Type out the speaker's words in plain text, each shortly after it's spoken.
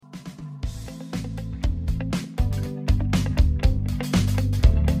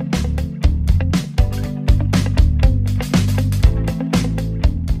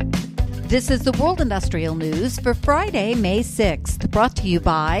This is the World Industrial News for Friday, May 6th, brought to you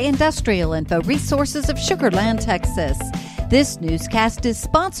by Industrial Info Resources of Sugar Land, Texas. This newscast is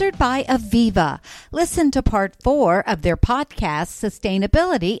sponsored by Aviva. Listen to part 4 of their podcast,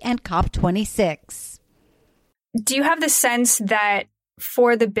 Sustainability and COP26. Do you have the sense that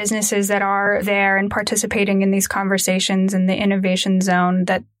for the businesses that are there and participating in these conversations in the innovation zone,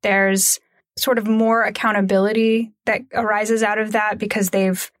 that there's sort of more accountability that arises out of that because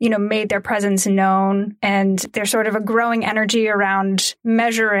they've, made their presence known, and there's sort of a growing energy around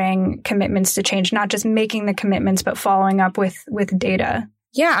measuring commitments to change, not just making the commitments, but following up with data?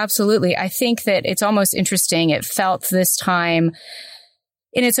 Yeah, absolutely. I think that it's almost interesting. It felt this time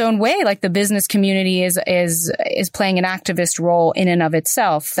in its own way, like the business community is playing an activist role in and of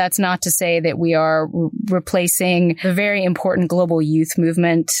itself. That's not to say that we are replacing the very important global youth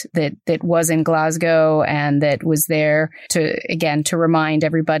movement that was in Glasgow and that was there to remind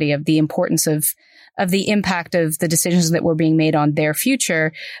everybody of the importance of the impact of the decisions that were being made on their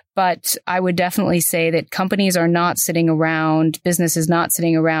future. But I would definitely say that companies are not sitting around, business is not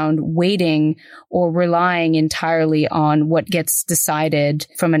sitting around waiting or relying entirely on what gets decided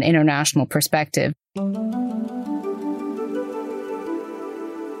from an international perspective.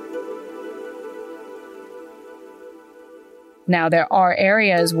 Now, there are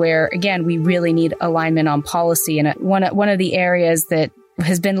areas where, again, we really need alignment on policy. And one of the areas that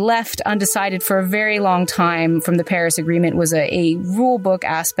has been left undecided for a very long time from the Paris Agreement was a rule book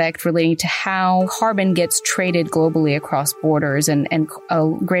aspect relating to how carbon gets traded globally across borders and a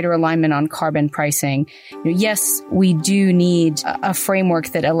greater alignment on carbon pricing. Yes, we do need a framework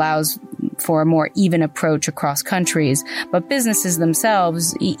that allows for a more even approach across countries, but businesses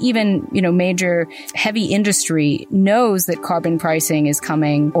themselves, even, major heavy industry knows that carbon pricing is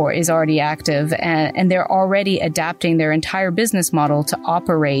coming or is already active, and they're already adapting their entire business model to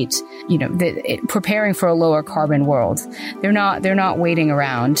operate, preparing for a lower carbon world. They're not waiting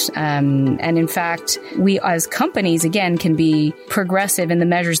around. And in fact, we as companies, again, can be progressive in the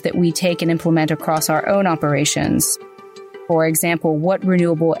measures that we take and implement across our own operations. For example, what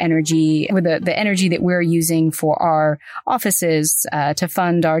renewable energy, or the energy that we're using for our offices to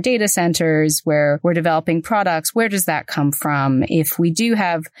fund our data centers, where we're developing products, where does that come from? If we do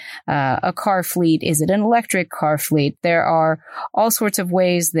have a car fleet, is it an electric car fleet? There are all sorts of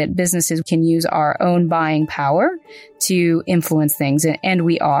ways that businesses can use our own buying power to influence things, and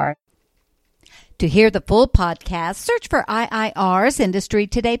we are. To hear the full podcast, search for IIR's Industry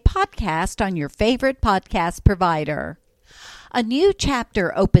Today podcast on your favorite podcast provider. A new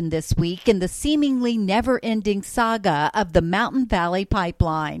chapter opened this week in the seemingly never-ending saga of the Mountain Valley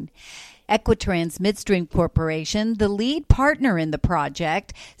Pipeline. Equitrans Midstream Corporation, the lead partner in the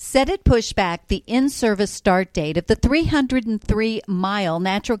project, said it pushed back the in-service start date of the 303-mile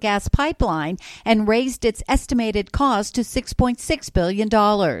natural gas pipeline and raised its estimated cost to $6.6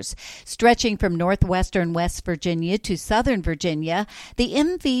 billion. Stretching from northwestern West Virginia to southern Virginia, the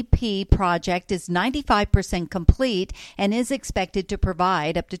MVP project is 95% complete and is expected to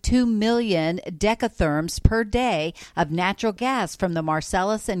provide up to 2 million decatherms per day of natural gas from the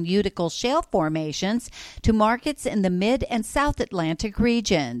Marcellus and Utica shale formations to markets in the Mid and South Atlantic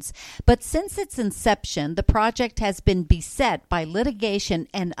regions. But since its inception, the project has been beset by litigation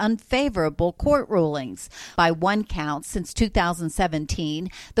and unfavorable court rulings. By one count, since 2017,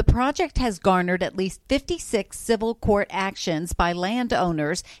 the project has garnered at least 56 civil court actions by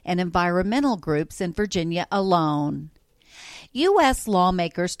landowners and environmental groups in Virginia alone. U.S.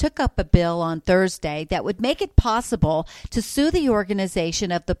 lawmakers took up a bill on Thursday that would make it possible to sue the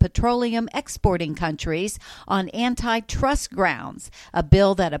Organization of the Petroleum Exporting Countries on antitrust grounds, a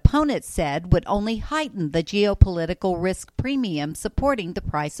bill that opponents said would only heighten the geopolitical risk premium supporting the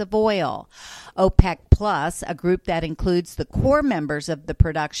price of oil. OPEC Plus, a group that includes the core members of the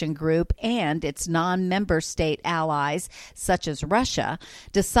production group and its non-member state allies, such as Russia,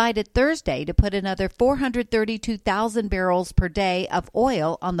 decided Thursday to put another 432,000 barrels per day of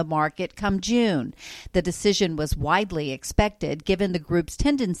oil on the market come June. The decision was widely expected given the group's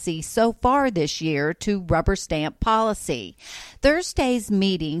tendency so far this year to rubber stamp policy. Thursday's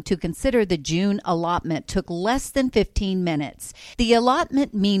meeting to consider the June allotment took less than 15 minutes. The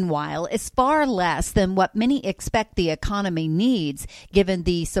allotment, meanwhile, is far less than what many expect the economy needs, given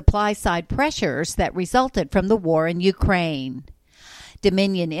the supply-side pressures that resulted from the war in Ukraine.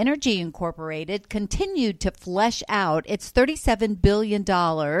 Dominion Energy Incorporated continued to flesh out its $37 billion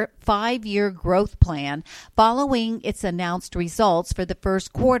five-year growth plan following its announced results for the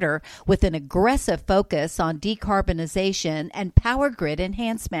first quarter, with an aggressive focus on decarbonization and power grid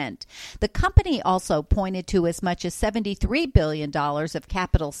enhancement. The company also pointed to as much as $73 billion of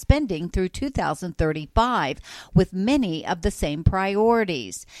capital spending through 2035, with many of the same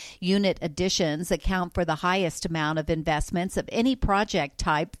priorities. Unit additions account for the highest amount of investments of any project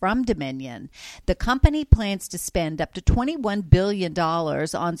type from Dominion. The company plans to spend up to $21 billion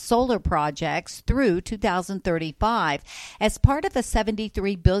on solar projects through 2035 as part of a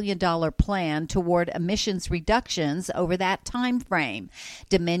 $73 billion plan toward emissions reductions over that time frame.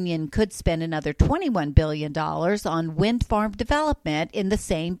 Dominion could spend another $21 billion on wind farm development in the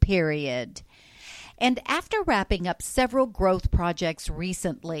same period. And after wrapping up several growth projects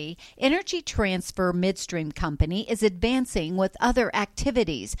recently, Energy Transfer Midstream Company is advancing with other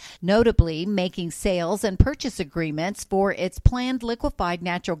activities, notably making sales and purchase agreements for its planned liquefied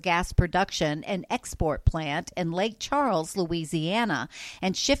natural gas production and export plant in Lake Charles, Louisiana,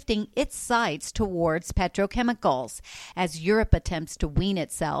 and shifting its sights towards petrochemicals. As Europe attempts to wean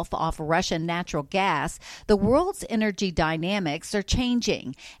itself off Russian natural gas, the world's energy dynamics are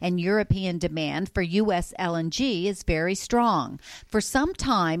changing, and European demand for U.S. LNG is very strong. For some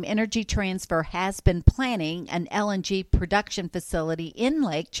time, Energy Transfer has been planning an LNG production facility in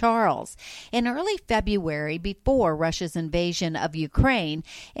Lake Charles. In early February, before Russia's invasion of Ukraine,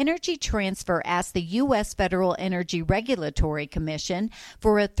 Energy Transfer asked the U.S. Federal Energy Regulatory Commission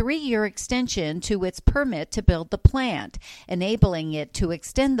for a 3-year extension to its permit to build the plant, enabling it to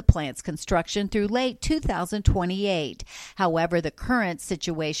extend the plant's construction through late 2028. However, the current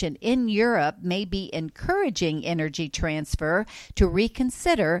situation in Europe may be encouraging Energy Transfer to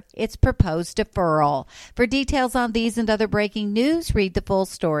reconsider its proposed deferral. For details on these and other breaking news, read the full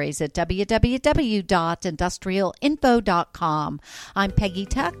stories at www.industrialinfo.com. I'm Peggy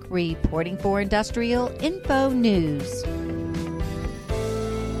Tuck, reporting for Industrial Info News.